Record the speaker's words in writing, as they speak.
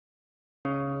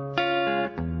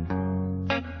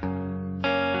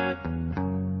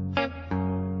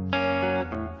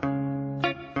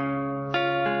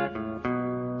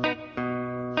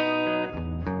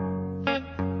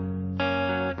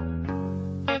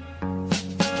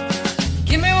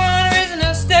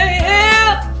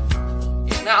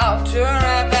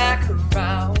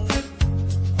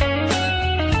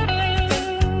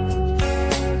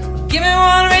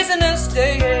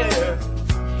stay here,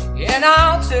 and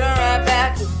I'll turn right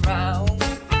back around.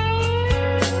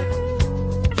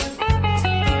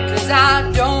 Because I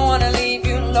don't wanna leave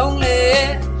you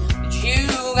lonely, but you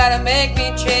gotta make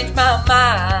me change my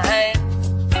mind.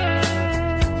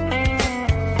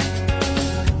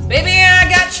 Baby, I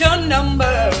got your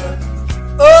number,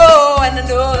 oh, and I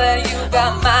know that you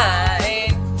got mine.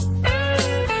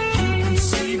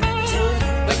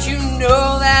 But you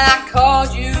know that I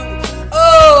called you,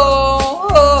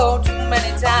 oh, too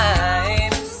many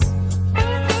times.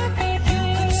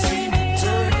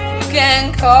 You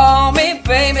can call me,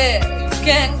 baby, you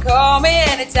can call me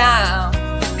anytime.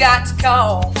 You got to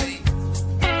call me.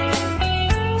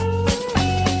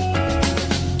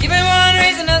 Give me one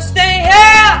reason to stay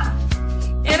here,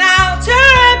 and I'll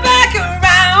turn back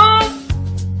around.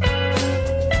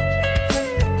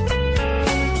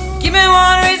 Give me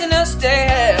one reason to stay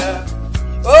here,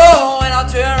 oh, and I'll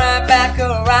turn right back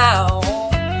around.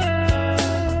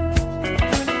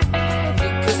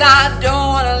 Because I don't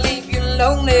wanna leave you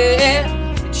lonely,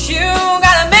 but you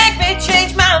gotta make me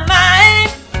change my mind.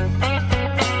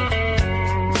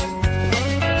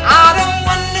 I don't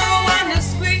want no one to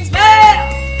squeeze me,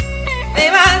 they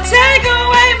might take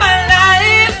away my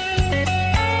life.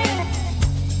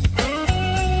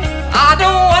 I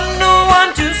don't want no one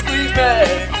to squeeze me,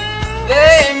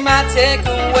 they might take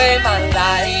away my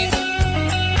life.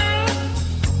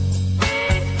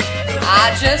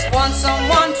 I just want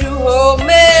someone to hold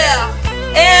me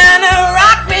and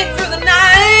rock me through the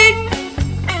night.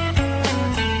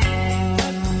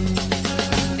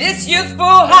 This youthful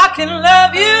heart can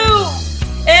love you,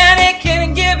 and it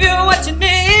can give you what you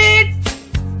need.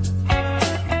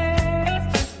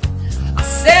 I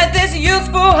said this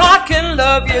youthful heart can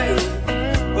love you,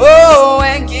 oh,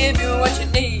 and give you what you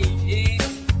need.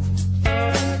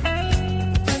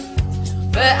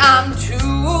 But I'm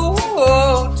too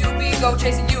old to be go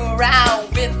chasing you around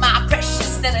with my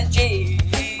precious energy.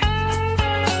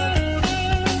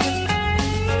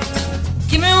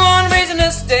 Give me one reason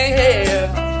to stay here,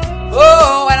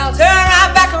 oh, and I'll turn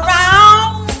right back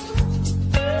around.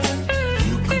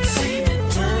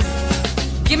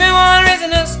 Give me one reason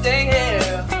to stay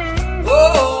here,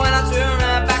 oh, and I'll turn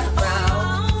right back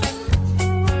around.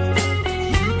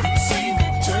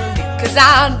 Because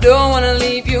I don't wanna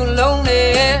leave you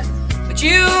lonely, but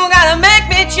you gotta make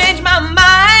me change my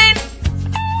mind.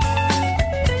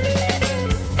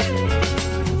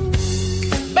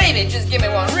 Baby, just give me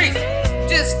one reason.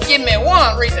 Just give me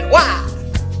one reason why.